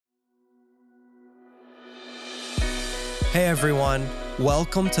Hey everyone,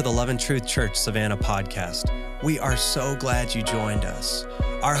 welcome to the Love and Truth Church Savannah podcast. We are so glad you joined us.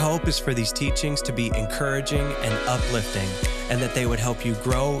 Our hope is for these teachings to be encouraging and uplifting, and that they would help you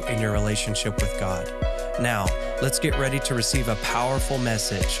grow in your relationship with God. Now, let's get ready to receive a powerful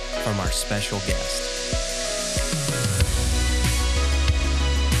message from our special guest.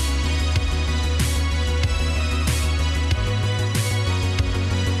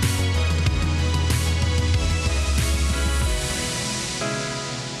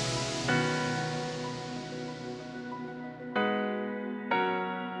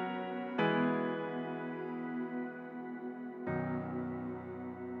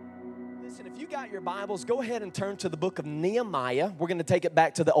 If you got your Bibles, go ahead and turn to the book of Nehemiah. We're going to take it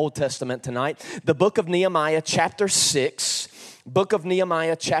back to the Old Testament tonight. The book of Nehemiah, chapter 6. Book of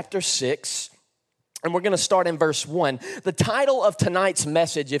Nehemiah, chapter 6. And we're going to start in verse 1. The title of tonight's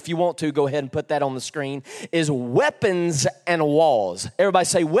message, if you want to, go ahead and put that on the screen, is Weapons and Walls. Everybody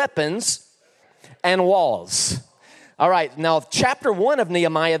say weapons and walls. All right, now chapter 1 of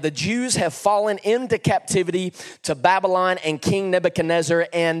Nehemiah, the Jews have fallen into captivity to Babylon and King Nebuchadnezzar,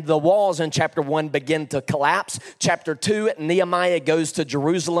 and the walls in chapter 1 begin to collapse. Chapter 2, Nehemiah goes to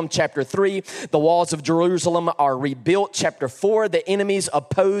Jerusalem. Chapter 3, the walls of Jerusalem are rebuilt. Chapter 4, the enemies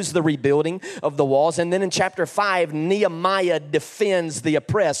oppose the rebuilding of the walls. And then in chapter 5, Nehemiah defends the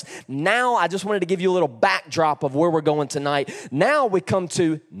oppressed. Now, I just wanted to give you a little backdrop of where we're going tonight. Now we come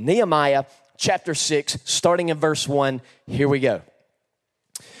to Nehemiah chapter 6, starting in verse 1, here we go.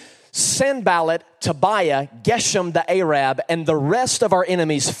 Sanballat, Tobiah, Geshem the Arab, and the rest of our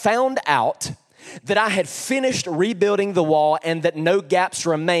enemies found out that I had finished rebuilding the wall and that no gaps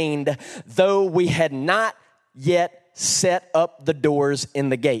remained, though we had not yet set up the doors in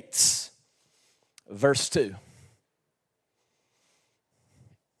the gates. Verse 2.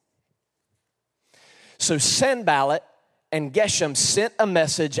 So Sanballat and Geshem sent a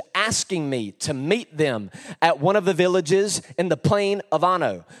message asking me to meet them at one of the villages in the plain of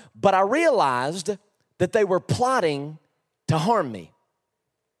Ono. But I realized that they were plotting to harm me.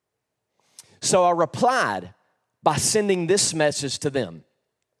 So I replied by sending this message to them.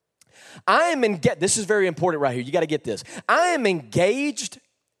 This is very important right here. You got to get this. I am engaged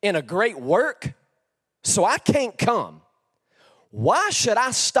in a great work, so I can't come. Why should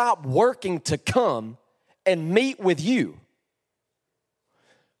I stop working to come and meet with you?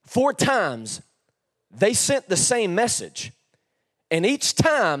 4 times they sent the same message, and each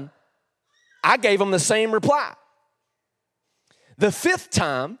time I gave them the same reply. The 5th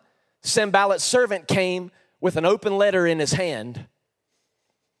time, Sanballat's servant came with an open letter in his hand,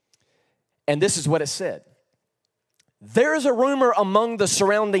 and this is what it said. There is a rumor among the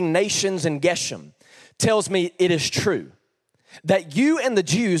surrounding nations, and Geshem tells me it is true, that you and the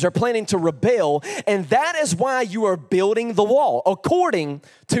Jews are planning to rebel, and that is why you are building the wall. According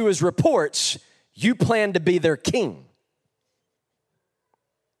to his reports, you plan to be their king.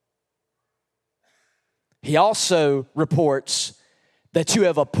 He also reports that you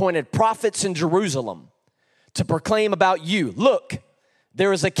have appointed prophets in Jerusalem to proclaim about you. Look,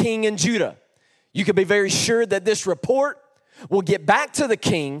 there is a king in Judah. You can be very sure that this report will get back to the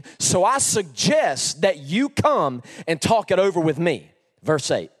king, so I suggest that you come and talk it over with me. Verse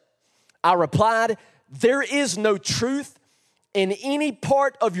 8, I replied, there is no truth in any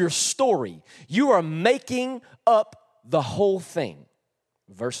part of your story. You are making up the whole thing.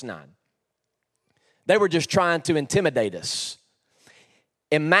 Verse 9, they were just trying to intimidate us,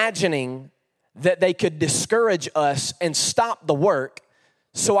 imagining that they could discourage us and stop the work,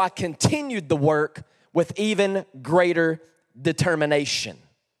 so I continued the work with even greater determination.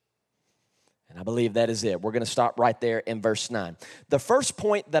 And I believe that is it. We're going to stop right there in verse 9. The first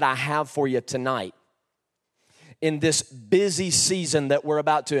point that I have for you tonight in this busy season that we're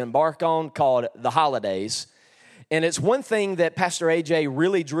about to embark on called the holidays, and it's one thing that Pastor AJ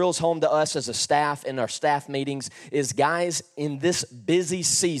really drills home to us as a staff in our staff meetings is, guys, in this busy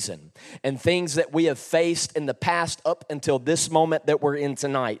season and things that we have faced in the past up until this moment that we're in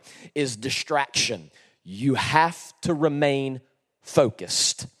tonight is distraction. You have to remain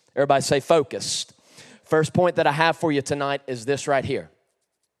focused. Everybody say focused. First point that I have for you tonight is this right here.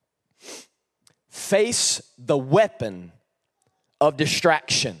 Face the weapon of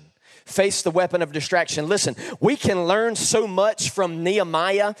distraction. Face the weapon of distraction. Listen, we can learn so much from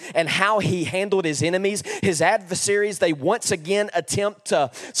Nehemiah and how he handled his enemies. His adversaries, they once again attempt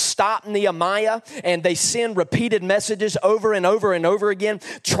to stop Nehemiah, and they send repeated messages over and over and over again,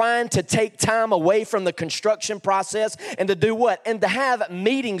 trying to take time away from the construction process and to do what? And to have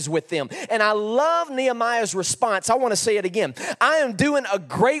meetings with them. And I love Nehemiah's response. I want to say it again. I am doing a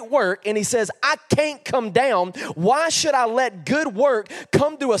great work, and he says, I can't come down. Why should I let good work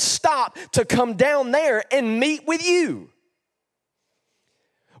come to a stop to come down there and meet with you?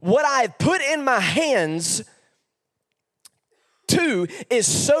 What I have put in my hands to is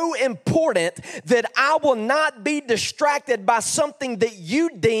so important that I will not be distracted by something that you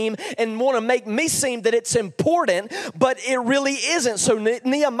deem and want to make me seem that it's important, but it really isn't. So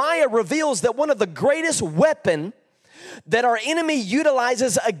Nehemiah reveals that one of the greatest weapons that our enemy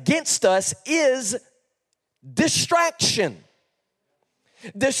utilizes against us is distraction.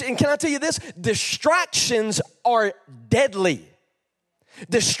 And can I tell you this? Distractions are deadly.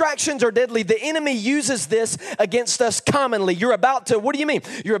 Distractions are deadly. The enemy uses this against us commonly. You're about to, what do you mean?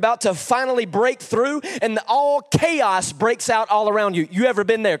 You're about to finally break through and all chaos breaks out all around you. You ever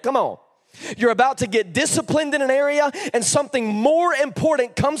been there? Come on. You're about to get disciplined in an area and something more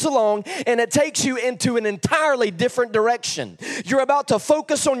important comes along and it takes you into an entirely different direction. You're about to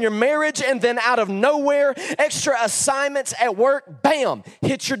focus on your marriage and then out of nowhere, extra assignments at work, bam,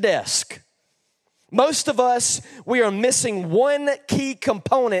 hit your desk. Most of us, we are missing one key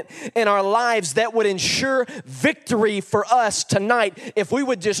component in our lives that would ensure victory for us tonight if we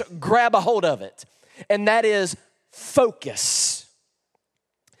would just grab a hold of it. And that is focus.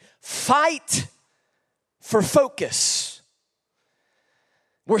 Fight for focus.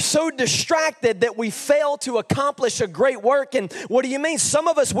 We're so distracted that we fail to accomplish a great work. And what do you mean? Some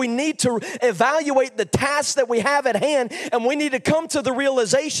of us, we need to evaluate the tasks that we have at hand, and we need to come to the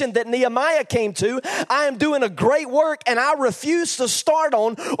realization that Nehemiah came to. I am doing a great work, and I refuse to start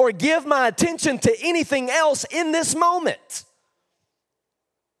on or give my attention to anything else in this moment.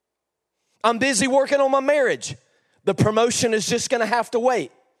 I'm busy working on my marriage. The promotion is just going to have to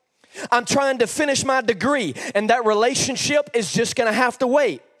wait. I'm trying to finish my degree, and that relationship is just going to have to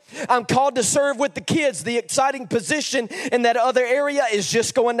wait. I'm called to serve with the kids. The exciting position in that other area is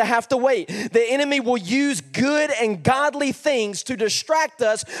just going to have to wait. The enemy will use good and godly things to distract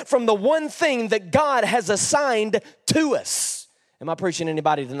us from the one thing that God has assigned to us. Am I preaching to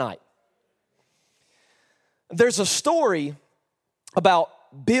anybody tonight? There's a story about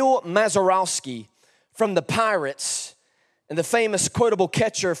Bill Mazeroski from the Pirates and the famous quotable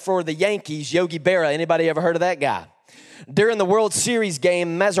catcher for the Yankees, Yogi Berra. Anybody ever heard of that guy? During the World Series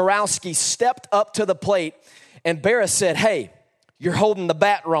game, Mazeroski stepped up to the plate and Berra said, "Hey, you're holding the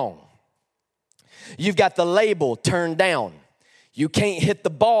bat wrong. You've got the label turned down. You can't hit the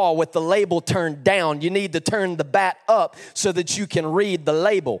ball with the label turned down. You need to turn the bat up so that you can read the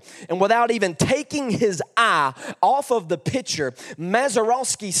label." And without even taking his eye off of the pitcher,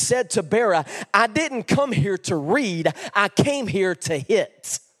 Mazeroski said to Berra, "I didn't come here to read. I came here to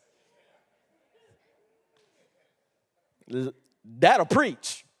hit." That'll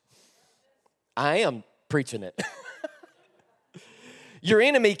preach. I am preaching it. Your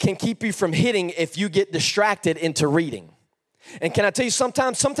enemy can keep you from hitting if you get distracted into reading. And can I tell you,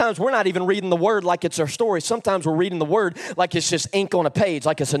 sometimes we're not even reading the word like it's our story. Sometimes we're reading the word like it's just ink on a page,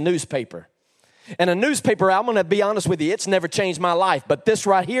 like it's a newspaper. And a newspaper, I'm going to be honest with you, it's never changed my life. But this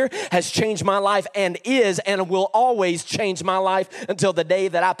right here has changed my life and is and will always change my life until the day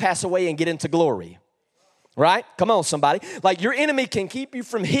that I pass away and get into glory. Right? Come on, somebody. Like your enemy can keep you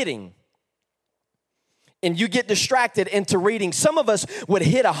from hitting. And you get distracted into reading. Some of us would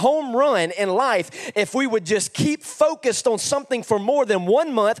hit a home run in life if we would just keep focused on something for more than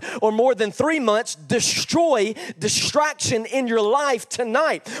 1 month or more than 3 months. Destroy distraction in your life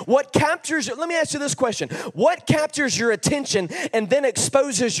tonight. Let me ask you this question. What captures your attention and then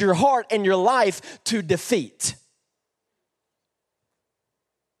exposes your heart and your life to defeat?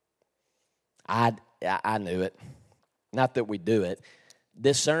 I knew it. Not that we do it.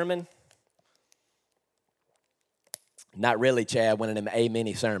 This sermon, not really, Chad, one of them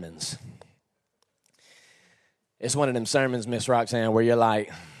amen-y sermons. It's one of them sermons, Miss Roxanne, where you're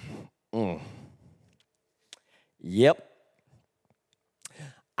like, yep,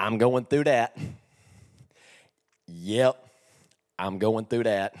 I'm going through that. Yep, I'm going through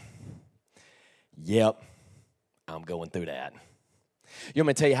that. Yep, I'm going through that. You want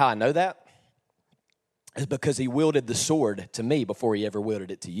me to tell you how I know that? It's because he wielded the sword to me before he ever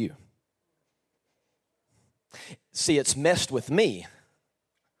wielded it to you. See, it's messed with me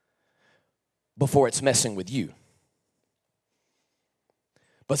before it's messing with you.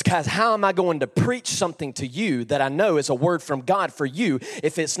 Because how am I going to preach something to you that I know is a word from God for you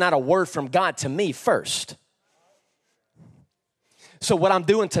if it's not a word from God to me first? So what I'm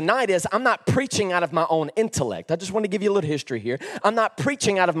doing tonight is I'm not preaching out of my own intellect. I just want to give you a little history here. I'm not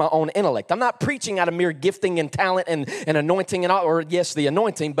preaching out of my own intellect. I'm not preaching out of mere gifting and talent and anointing and all, or yes, the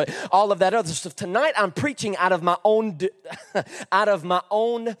anointing, but all of that other stuff. Tonight I'm preaching out of my own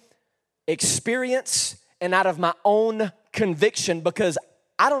experience and out of my own conviction, because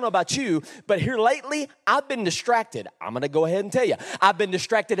I don't know about you, but here lately, I've been distracted. I'm going to go ahead and tell you. I've been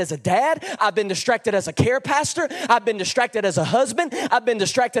distracted as a dad. I've been distracted as a care pastor. I've been distracted as a husband. I've been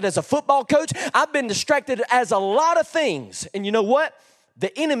distracted as a football coach. I've been distracted as a lot of things. And you know what?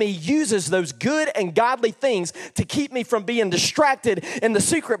 The enemy uses those good and godly things to keep me from being distracted in the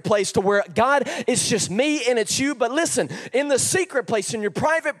secret place to where God, it's just me and it's you. But listen, in the secret place, in your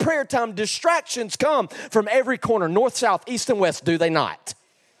private prayer time, distractions come from every corner, north, south, east, and west, do they not?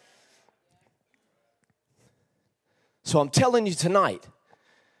 So I'm telling you tonight,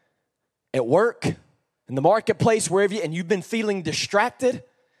 at work, in the marketplace, wherever and you've been feeling distracted,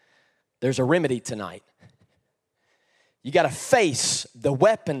 there's a remedy tonight. You got to face the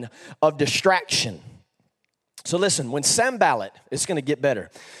weapon of distraction. So listen, when Sanballat, it's going to get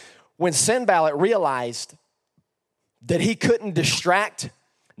better. When Sanballat realized that he couldn't distract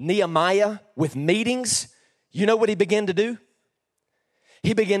Nehemiah with meetings, you know what he began to do?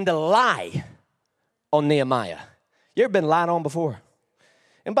 He began to lie on Nehemiah. You ever been lied on before?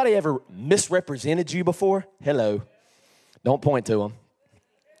 Anybody ever misrepresented you before? Hello. Don't point to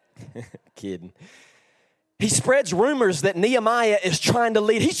them. Kidding. He spreads rumors that Nehemiah is trying to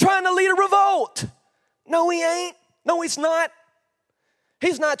lead. He's trying to lead a revolt. No, he ain't. No, he's not.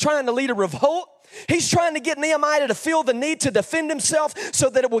 He's not trying to lead a revolt. He's trying to get Nehemiah to feel the need to defend himself so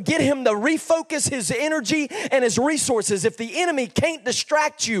that it will get him to refocus his energy and his resources. If the enemy can't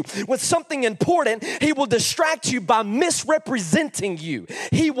distract you with something important, he will distract you by misrepresenting you.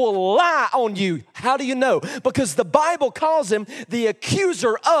 He will lie on you. How do you know? Because the Bible calls him the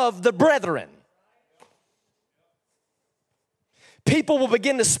accuser of the brethren. People will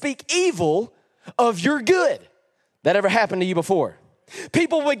begin to speak evil of your good. That ever happened to you before?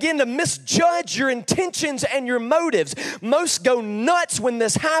 People begin to misjudge your intentions and your motives. Most go nuts when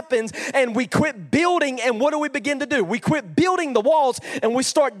this happens, and we quit building, and what do we begin to do? We quit building the walls, and we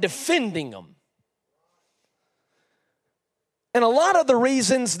start defending them. And a lot of the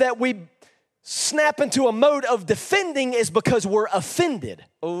reasons that we snap into a mode of defending is because we're offended.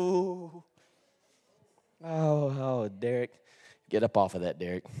 Oh, Derek. Get up off of that,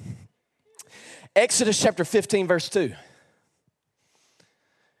 Derek. Exodus chapter 15, verse 2.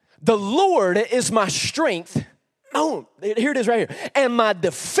 The Lord is my strength. Oh, here it is right here. And my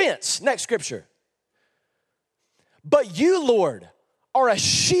defense. Next scripture. But you, Lord, are a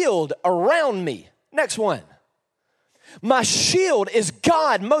shield around me. Next one. My shield is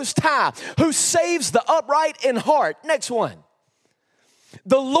God Most High, who saves the upright in heart. Next one.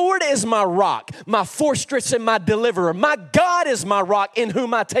 The Lord is my rock, my fortress and my deliverer. My God is my rock in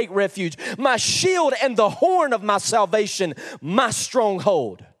whom I take refuge. My shield and the horn of my salvation, my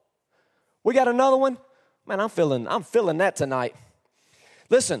stronghold. We got another one? Man, I'm feeling that tonight.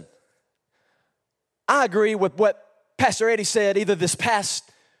 Listen, I agree with what Pastor Eddie said either this past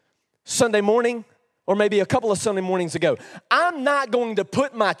Sunday morning or maybe a couple of Sunday mornings ago. I'm not going to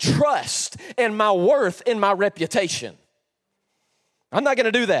put my trust and my worth in my reputation. I'm not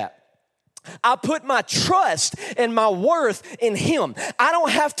going to do that. I put my trust and my worth in Him. I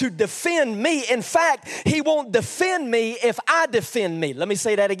don't have to defend me. In fact, He won't defend me if I defend me. Let me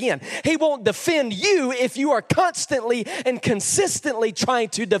say that again. He won't defend you if you are constantly and consistently trying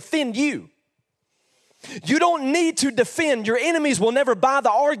to defend you. You don't need to defend. Your enemies will never buy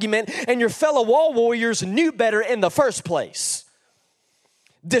the argument, and your fellow wall warriors knew better in the first place.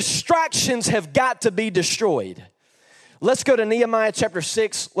 Distractions have got to be destroyed. Let's go to Nehemiah chapter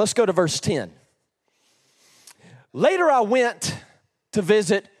 6. Let's go to verse 10. Later I went to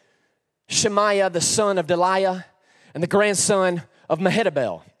visit Shemaiah, the son of Delaiah, and the grandson of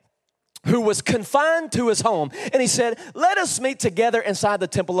Mehetabel, who was confined to his home. And he said, let us meet together inside the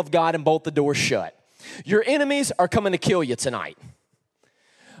temple of God and bolt the doors shut. Your enemies are coming to kill you tonight.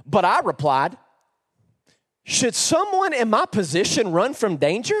 But I replied, should someone in my position run from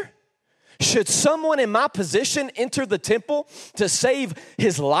danger? Should someone in my position enter the temple to save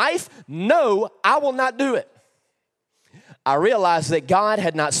his life? No, I will not do it. I realized that God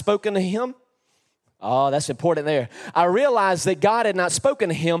had not spoken to him. Oh, that's important there. I realized that God had not spoken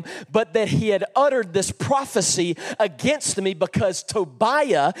to him, but that he had uttered this prophecy against me because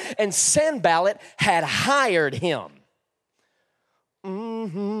Tobiah and Sanballat had hired him. I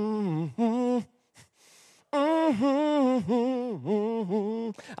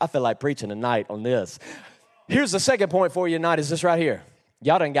feel like preaching tonight on this. Here's the second point for you tonight is this right here.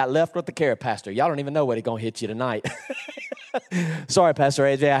 Y'all done got left with the care, Pastor. Y'all don't even know what he's going to hit you tonight. Sorry, Pastor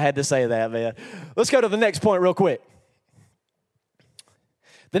AJ, I had to say that, man. Let's go to the next point real quick.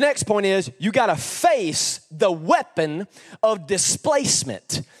 The next point is you got to face the weapon of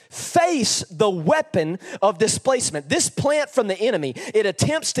displacement. Face the weapon of displacement. This plant from the enemy, it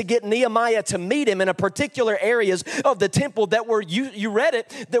attempts to get Nehemiah to meet him in a particular areas of the temple that were, you read it,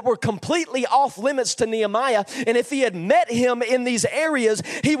 that were completely off limits to Nehemiah. And if he had met him in these areas,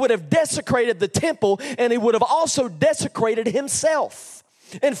 he would have desecrated the temple and he would have also desecrated himself.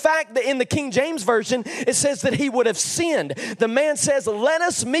 In fact, in the King James Version, it says that he would have sinned. The man says, let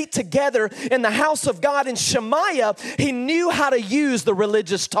us meet together in the house of God. And Shemaiah, he knew how to use the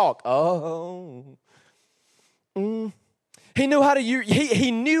religious talk. He knew how to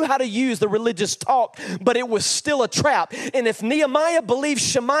use the religious talk, but it was still a trap. And if Nehemiah believed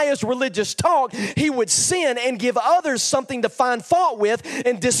Shemaiah's religious talk, he would sin and give others something to find fault with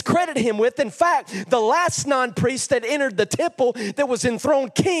and discredit him with. In fact, the last non-priest that entered the temple that was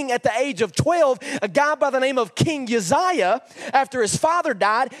enthroned king at the age of 12, a guy by the name of King Uzziah, after his father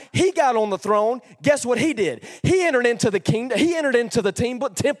died, he got on the throne. Guess what he did? He entered into the kingdom. He entered into the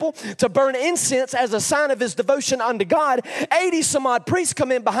temple to burn incense as a sign of his devotion unto God. 80 some odd priests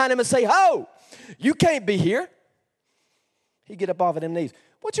come in behind him and say, "Ho, you can't be here." He get up off of them knees.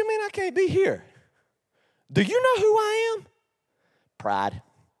 "What you mean I can't be here? Do you know who I am?" Pride.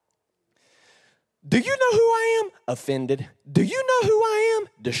 "Do you know who I am?" Offended. "Do you know who I am?"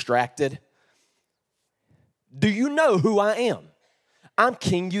 Distracted. "Do you know who I am? I'm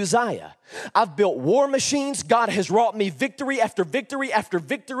King Uzziah. I've built war machines. God has wrought me victory after victory after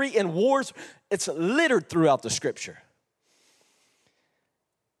victory in wars." It's littered throughout the scripture.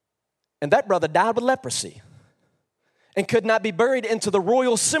 And that brother died with leprosy and could not be buried into the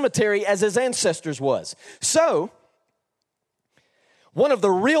royal cemetery as his ancestors was. So, one of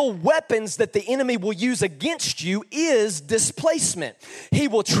the real weapons that the enemy will use against you is displacement. He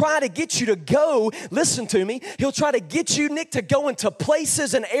will try to get you to go, listen to me, he'll try to get you, Nick, to go into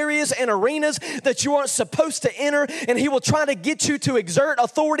places and areas and arenas that you aren't supposed to enter, and he will try to get you to exert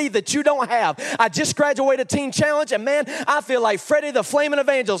authority that you don't have. I just graduated Teen Challenge, and man, I feel like Freddie the Flaming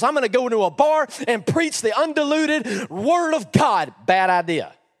Evangelist. I'm going to go into a bar and preach the undiluted Word of God. Bad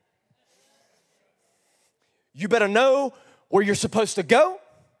idea. You better know where you're supposed to go,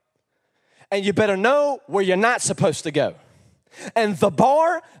 and you better know where you're not supposed to go. And the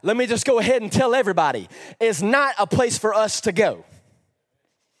bar, let me just go ahead and tell everybody, is not a place for us to go.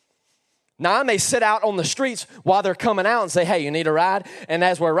 Now, I may sit out on the streets while they're coming out and say, "Hey, you need a ride?" And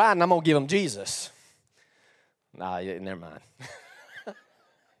as we're riding, I'm going to give them Jesus. Nah, never mind.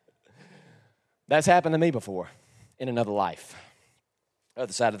 That's happened to me before in another life.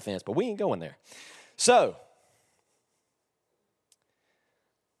 Other side of the fence, but we ain't going there. So,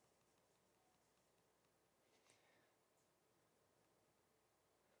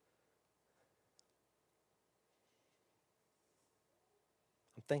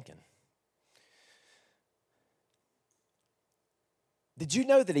 thinking. Did you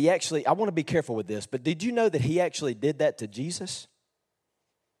know that he actually, I want to be careful with this, but did you know that he actually did that to Jesus?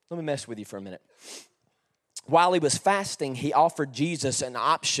 Let me mess with you for a minute. While he was fasting, he offered Jesus an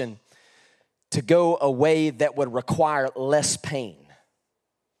option to go a way that would require less pain.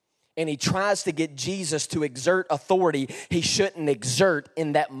 And he tries to get Jesus to exert authority he shouldn't exert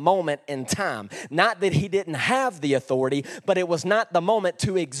in that moment in time. Not that he didn't have the authority, but it was not the moment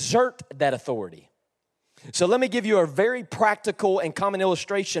to exert that authority. So let me give you a very practical and common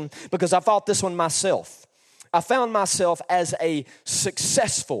illustration because I thought this one myself. I found myself as a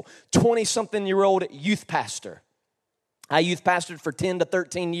successful 20-something-year-old youth pastor. I youth pastored for 10 to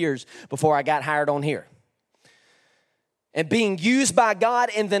 13 years before I got hired on here. And being used by God,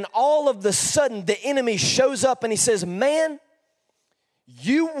 and then all of the sudden the enemy shows up and he says, "Man,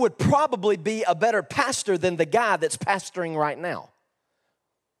 you would probably be a better pastor than the guy that's pastoring right now."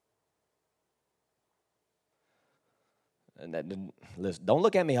 And listen, don't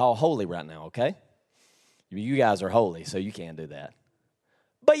look at me all holy right now, okay? You guys are holy, so you can't do that.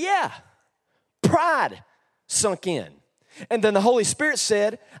 But yeah, pride sunk in. And then the Holy Spirit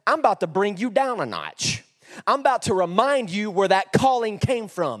said, "I'm about to bring you down a notch. I'm about to remind you where that calling came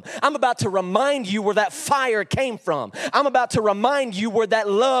from. I'm about to remind you where that fire came from. I'm about to remind you where that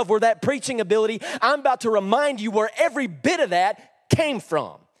love, where that preaching ability, I'm about to remind you where every bit of that came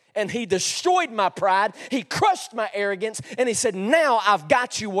from." And he destroyed my pride. He crushed my arrogance. And he said, "Now I've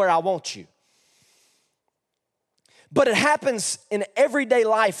got you where I want you." But it happens in everyday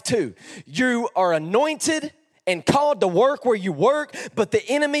life too. You are anointed and called to work where you work, but the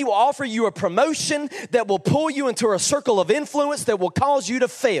enemy will offer you a promotion that will pull you into a circle of influence that will cause you to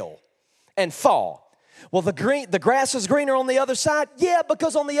fail and fall. Well, the grass is greener on the other side. Yeah,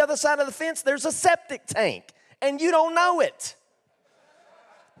 because on the other side of the fence, there's a septic tank, and you don't know it.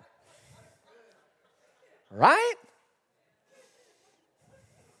 Right?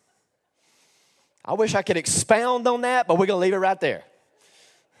 I wish I could expound on that, but we're going to leave it right there.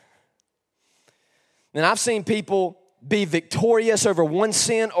 And I've seen people be victorious over one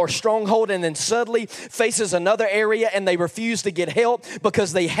sin or stronghold and then suddenly faces another area and they refuse to get help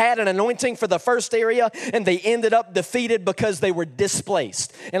because they had an anointing for the first area and they ended up defeated because they were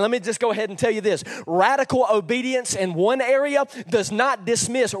displaced. And let me just go ahead and tell you this. Radical obedience in one area does not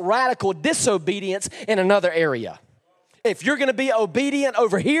dismiss radical disobedience in another area. If you're going to be obedient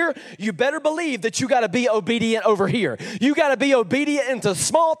over here, you better believe that you got to be obedient over here. You got to be obedient into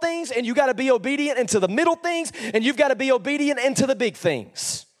small things, and you got to be obedient into the middle things, and you've got to be obedient into the big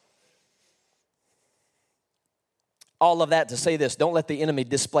things. All of that to say this, don't let the enemy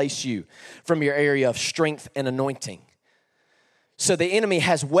displace you from your area of strength and anointing. So the enemy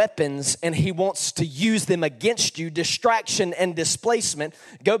has weapons, and he wants to use them against you, distraction and displacement.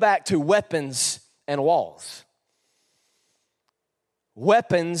 Go back to weapons and walls.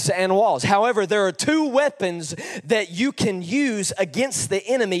 Weapons and walls. However, there are two weapons that you can use against the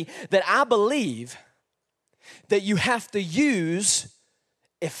enemy that I believe that you have to use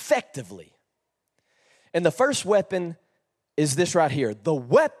effectively. And the first weapon is this right here, the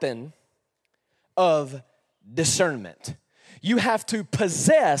weapon of discernment. You have to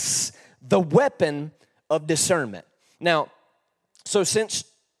possess the weapon of discernment. Now, so since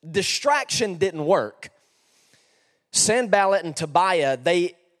distraction didn't work, Sanballat and Tobiah,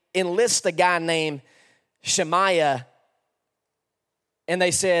 they enlist a guy named Shemaiah, and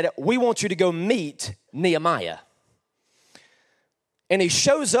they said, we want you to go meet Nehemiah. And he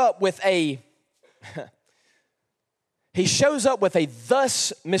shows up with a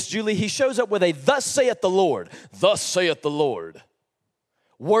thus, Miss Julie, he shows up with a thus saith the Lord,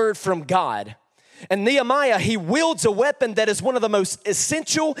 word from God. And Nehemiah, he wields a weapon that is one of the most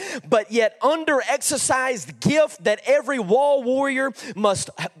essential but yet under-exercised gift that every wall warrior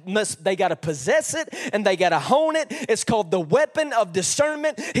must they got to possess it and they got to hone it. It's called the weapon of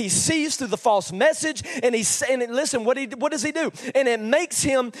discernment. He sees through the false message and listen, what does he do? And it makes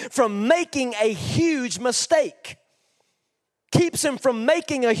him from making a huge mistake. Keeps him from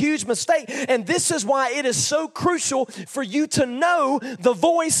making a huge mistake. And this is why it is so crucial for you to know the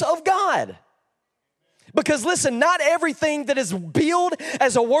voice of God. Because listen, not everything that is billed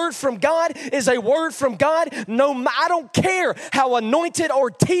as a word from God is a word from God. No, I don't care how anointed or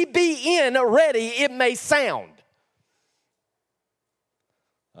TBN ready it may sound.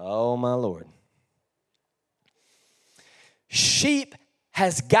 Oh, my Lord. Sheep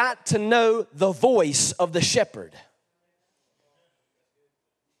has got to know the voice of the shepherd.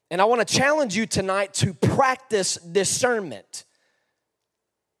 And I want to challenge you tonight to practice discernment.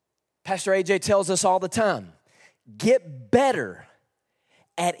 Pastor AJ tells us all the time, get better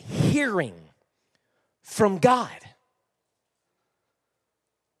at hearing from God.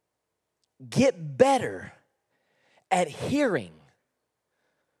 Get better at hearing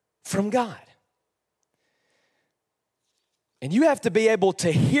from God. And you have to be able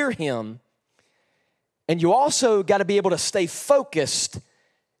to hear him, and you also got to be able to stay focused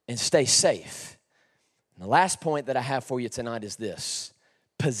and stay safe. And the last point that I have for you tonight is this.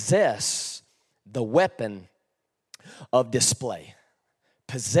 Possess the weapon of display.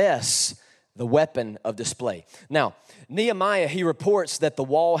 Possess the weapon of display. Now, Nehemiah, he reports that the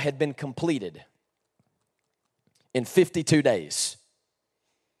wall had been completed in 52 days.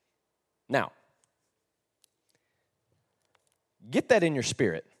 Now, get that in your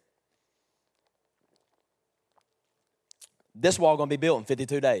spirit. This wall going to be built in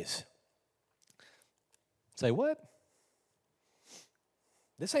 52 days. Say, what?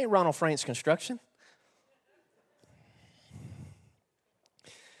 This ain't Ronald Frank's construction.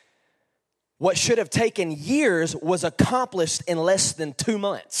 What should have taken years was accomplished in less than 2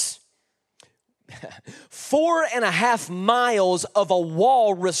 months. 4.5 miles of a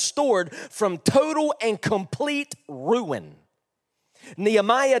wall restored from total and complete ruin.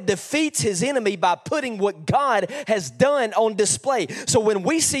 Nehemiah defeats his enemy by putting what God has done on display. So when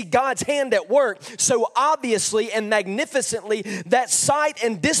we see God's hand at work, so obviously and magnificently, that sight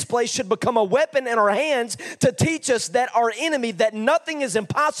and display should become a weapon in our hands to teach us that our enemy, that nothing is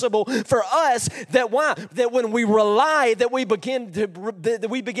impossible for us, that when we rely, that we begin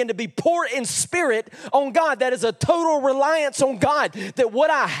to be poor in spirit on God. That is a total reliance on God. That what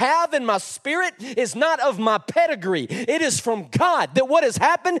I have in my spirit is not of my pedigree. It is from God. That what has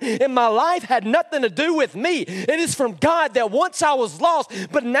happened in my life had nothing to do with me. It is from God. That once I was lost,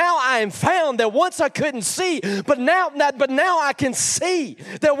 but now I am found. That once I couldn't see, but now I can see.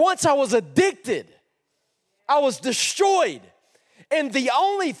 That once I was addicted, I was destroyed. And the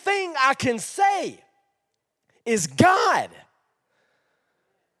only thing I can say is God.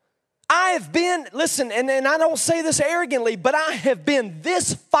 I have been, listen, and I don't say this arrogantly, but I have been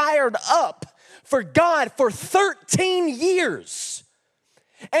this fired up for God for 13 years.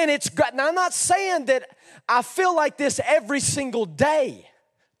 And it's God. Now, I'm not saying that I feel like this every single day,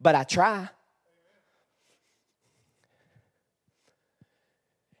 but I try.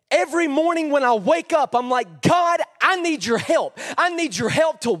 Every morning when I wake up, I'm like, God, I need your help. I need your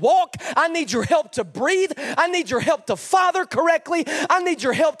help to walk. I need your help to breathe. I need your help to father correctly. I need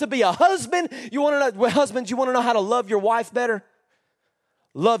your help to be a husband. You want to know, husbands, you want to know how to love your wife better?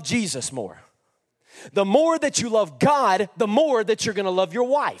 Love Jesus more. The more that you love God, the more that you're going to love your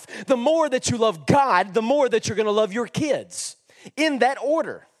wife. The more that you love God, the more that you're going to love your kids. In that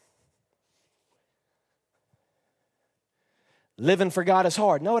order. Living for God is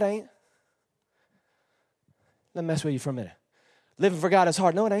hard. No, it ain't. Let me mess with you for a minute. Living for God is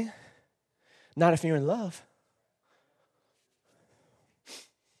hard. No, it ain't. Not if you're in love.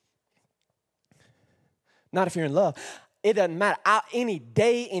 Not if you're in love. It doesn't matter. Any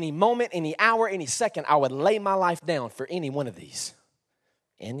day, any moment, any hour, any second, I would lay my life down for any one of these.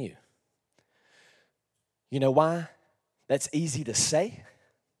 And you. You know why that's easy to say?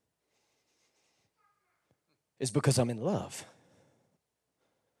 It's because I'm in love.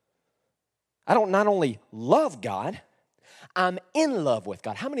 I don't not only love God, I'm in love with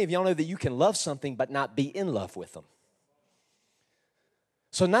God. How many of y'all know that you can love something but not be in love with them?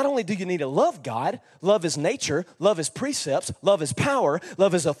 So not only do you need to love God, love His nature, love His precepts, love His power,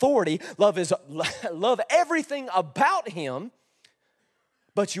 love His authority, love everything about Him,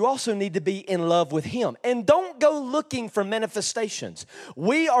 but you also need to be in love with Him. And don't go looking for manifestations.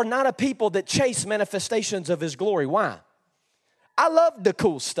 We are not a people that chase manifestations of His glory. Why? I love the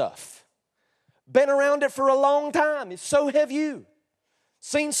cool stuff. Been around it for a long time. So have you.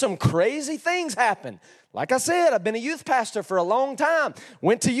 Seen some crazy things happen. Like I said, I've been a youth pastor for a long time.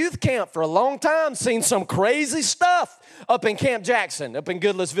 Went to youth camp for a long time. Seen some crazy stuff up in Camp Jackson, up in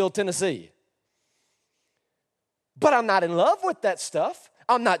Goodlettsville, Tennessee. But I'm not in love with that stuff.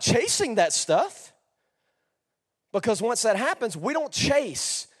 I'm not chasing that stuff. Because once that happens, we don't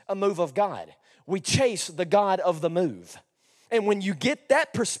chase a move of God. We chase the God of the move. And when you get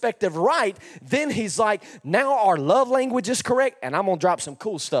that perspective right, then He's like, now our love language is correct, and I'm going to drop some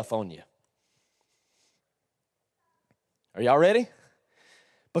cool stuff on you. Are y'all ready?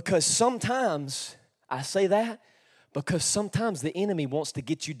 Because sometimes, I say that, because sometimes the enemy wants to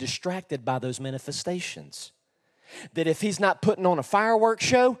get you distracted by those manifestations. That if he's not putting on a fireworks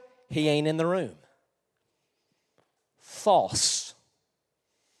show, he ain't in the room. False.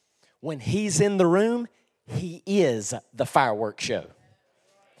 When he's in the room, he is the fireworks show.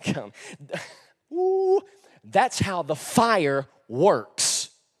 Ooh, that's how the fire works.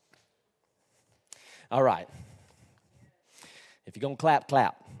 All right. If you're going to clap,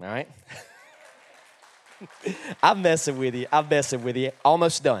 clap. All right? I'm messing with you.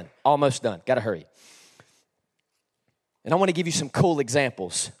 Almost done. Got to hurry. And I want to give you some cool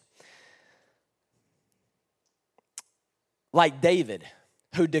examples. Like David,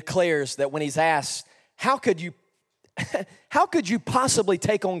 who declares that when he's asked, how could you possibly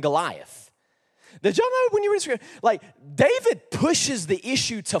take on Goliath? Did y'all know when you read Scripture? Like, David pushes the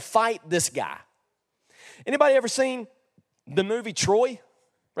issue to fight this guy. Anybody ever seen the movie Troy?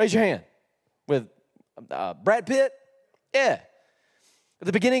 Raise your hand. With Brad Pitt? Yeah. At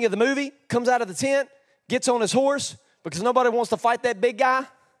the beginning of the movie, comes out of the tent, gets on his horse, because nobody wants to fight that big guy.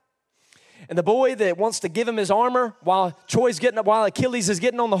 And the boy that wants to give him his armor while Achilles is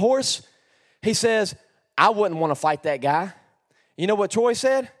getting on the horse, he says, I wouldn't want to fight that guy. You know what Troy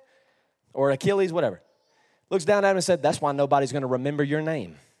said? Or Achilles, whatever. Looks down at him and said, that's why nobody's going to remember your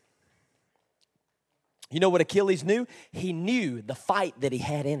name. You know what Achilles knew? He knew the fight that he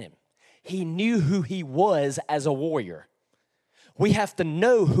had in him. He knew who he was as a warrior. We have to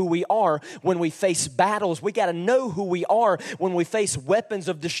know who we are when we face battles. We got to know who we are when we face weapons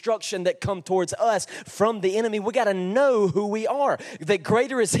of destruction that come towards us from the enemy. We got to know who we are. That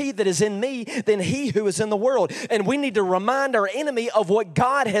greater is he that is in me than he who is in the world. And we need to remind our enemy of what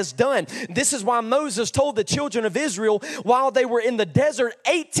God has done. This is why Moses told the children of Israel while they were in the desert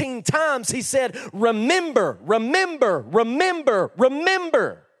 18 times, he said, remember, remember, remember,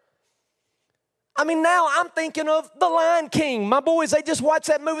 remember. I mean, now I'm thinking of The Lion King. My boys, they just watched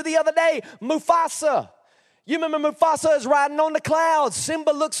that movie the other day, Mufasa. You remember Mufasa is riding on the clouds.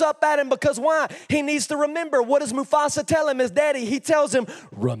 Simba looks up at him because why? He needs to remember. What does Mufasa tell him? His daddy, he tells him,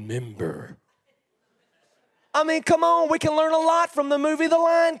 remember. I mean, come on, we can learn a lot from the movie The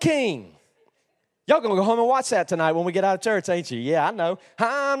Lion King. Y'all gonna go home and watch that tonight when we get out of church, ain't you? Yeah, I know.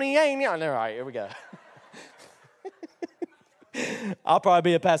 All right, here we go. I'll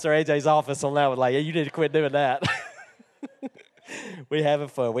probably be at Pastor AJ's office on that one. Like, yeah, you need to quit doing that. We having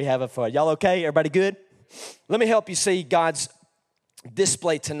fun. We having fun. Y'all okay? Everybody good? Let me help you see God's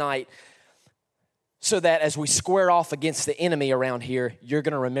display tonight so that as we square off against the enemy around here, you're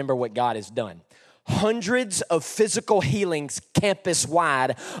going to remember what God has done. Hundreds of physical healings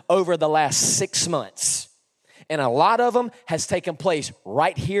campus-wide over the last 6 months. And a lot of them has taken place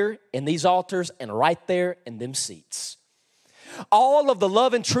right here in these altars and right there in them seats. All of the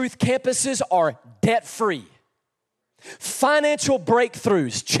Love and Truth campuses are debt-free. Financial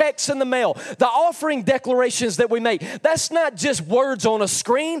breakthroughs, checks in the mail, the offering declarations that we make. That's not just words on a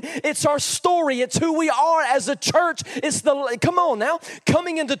screen. It's our story. It's who we are as a church. Come on now.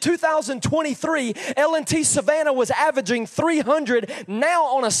 Coming into 2023, L&T Savannah was averaging 300. Now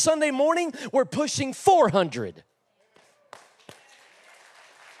on a Sunday morning, we're pushing 400.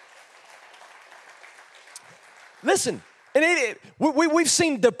 Listen. And we've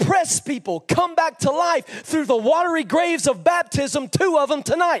seen depressed people come back to life through the watery graves of baptism, 2 of them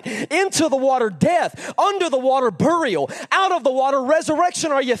tonight. Into the water, death. Under the water, burial. Out of the water,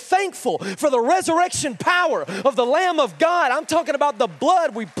 resurrection. Are you thankful for the resurrection power of the Lamb of God? I'm talking about the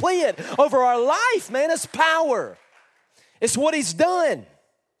blood we plead over our life, man. It's power. It's what He's done.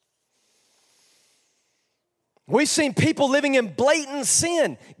 We've seen people living in blatant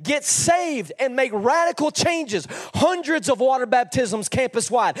sin get saved and make radical changes. Hundreds of water baptisms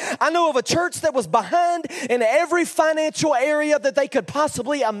campus-wide. I know of a church that was behind in every financial area that they could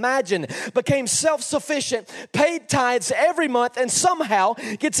possibly imagine, became self-sufficient, paid tithes every month, and somehow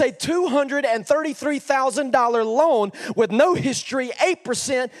gets a $233,000 loan with no history,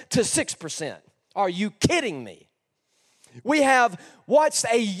 8% to 6%. Are you kidding me? We have watched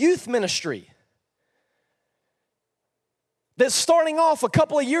a youth ministry that starting off a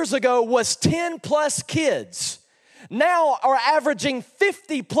couple of years ago was 10 plus kids, now are averaging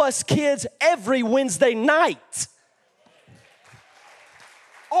 50 plus kids every Wednesday night.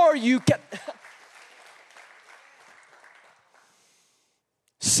 Are you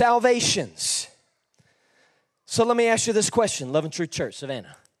salvations? So let me ask you this question, Love and Truth Church,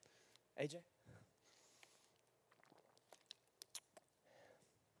 Savannah. AJ?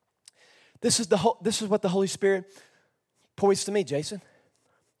 This is what the Holy Spirit points to me, Jason.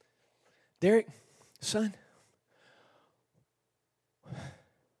 Derek, son,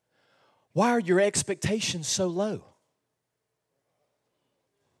 why are your expectations so low?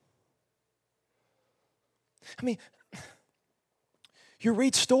 I mean, you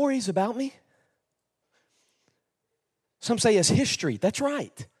read stories about me. Some say it's history. That's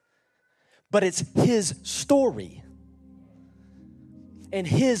right. But it's His story. And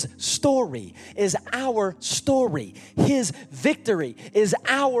His story is our story. His victory is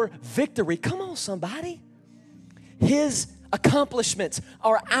our victory. Come on, somebody. His accomplishments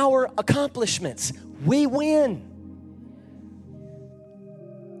are our accomplishments. We win.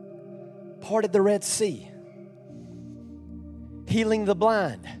 Parted the Red Sea. Healing the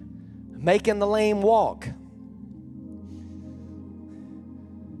blind. Making the lame walk.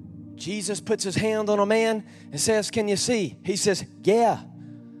 Jesus puts His hand on a man and says, can you see? He says, yeah.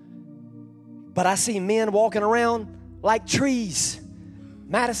 But I see men walking around like trees.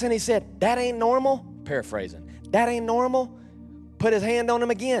 Madison, he said, that ain't normal. Paraphrasing. That ain't normal. Put his hand on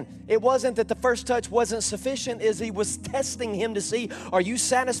him again. It wasn't that the first touch wasn't sufficient, as He was testing him to see, are you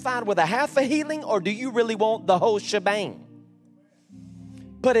satisfied with a half a healing or do you really want the whole shebang?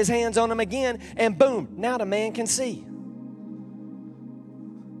 Put his hands on him again and boom, now the man can see.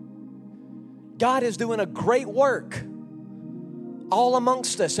 God is doing a great work all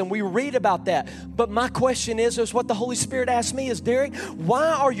amongst us, and we read about that. But my question is what the Holy Spirit asked me is, Derek, why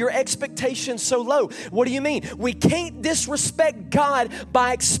are your expectations so low? What do you mean? We can't disrespect God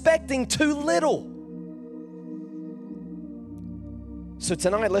by expecting too little. So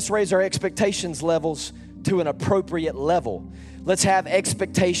tonight, let's raise our expectations levels to an appropriate level. Let's have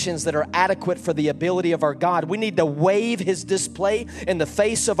expectations that are adequate for the ability of our God. We need to wave His display in the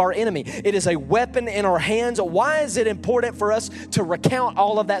face of our enemy. It is a weapon in our hands. Why is it important for us to recount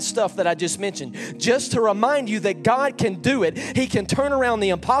all of that stuff that I just mentioned? Just to remind you that God can do it. He can turn around the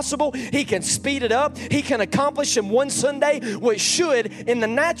impossible. He can speed it up. He can accomplish in one Sunday what should in the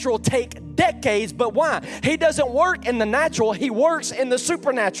natural take decades. But why? He doesn't work in the natural. He works in the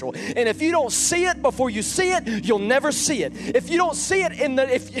supernatural. And if you don't see it before you see it, you'll never see it. If you don't see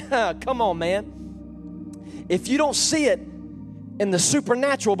it come on, man. If you don't see it in the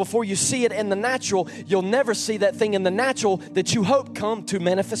supernatural before you see it in the natural, you'll never see that thing in the natural that you hope come to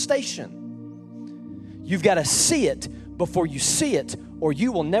manifestation. You've got to see it before you see it, or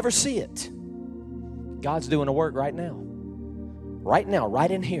you will never see it. God's doing a work right now. Right now, right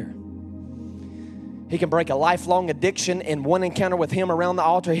in here. He can break a lifelong addiction in one encounter with Him around the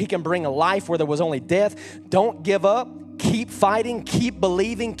altar. He can bring a life where there was only death. Don't give up. Keep fighting. Keep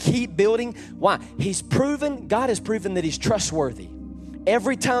believing. Keep building. Why? God has proven that He's trustworthy.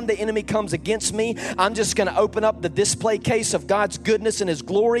 Every time the enemy comes against me, I'm just going to open up the display case of God's goodness and His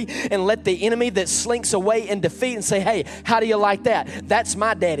glory and let the enemy that slinks away in defeat and say, hey, how do you like that? That's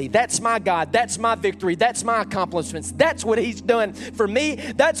my daddy. That's my God. That's my victory. That's my accomplishments. That's what He's done for me.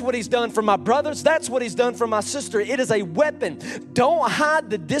 That's what He's done for my brothers. That's what He's done for my sister. It is a weapon. Don't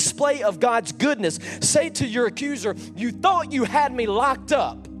hide the display of God's goodness. Say to your accuser, you thought you had me locked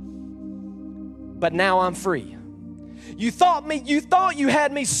up, but now I'm free. You thought you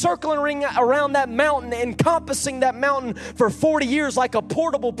had me circling around that mountain, encompassing that mountain for 40 years like a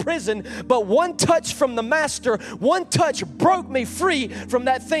portable prison, but one touch from the Master, one touch broke me free from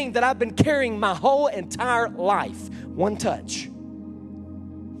that thing that I've been carrying my whole entire life. One touch.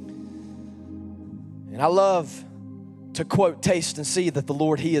 And I love to quote, taste and see that the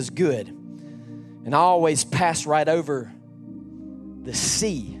Lord, He is good. And I always pass right over the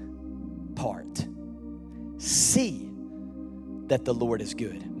see part. See that the Lord is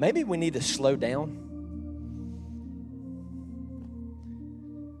good. Maybe we need to slow down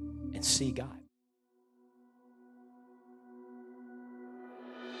and see God.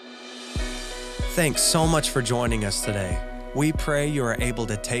 Thanks so much for joining us today. We pray you are able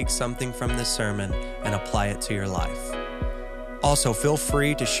to take something from this sermon and apply it to your life. Also, feel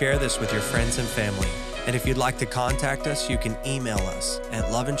free to share this with your friends and family. And if you'd like to contact us, you can email us at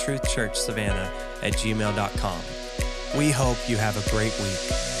loveandtruthchurchsavannah@gmail.com. We hope you have a great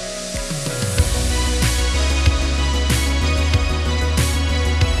week.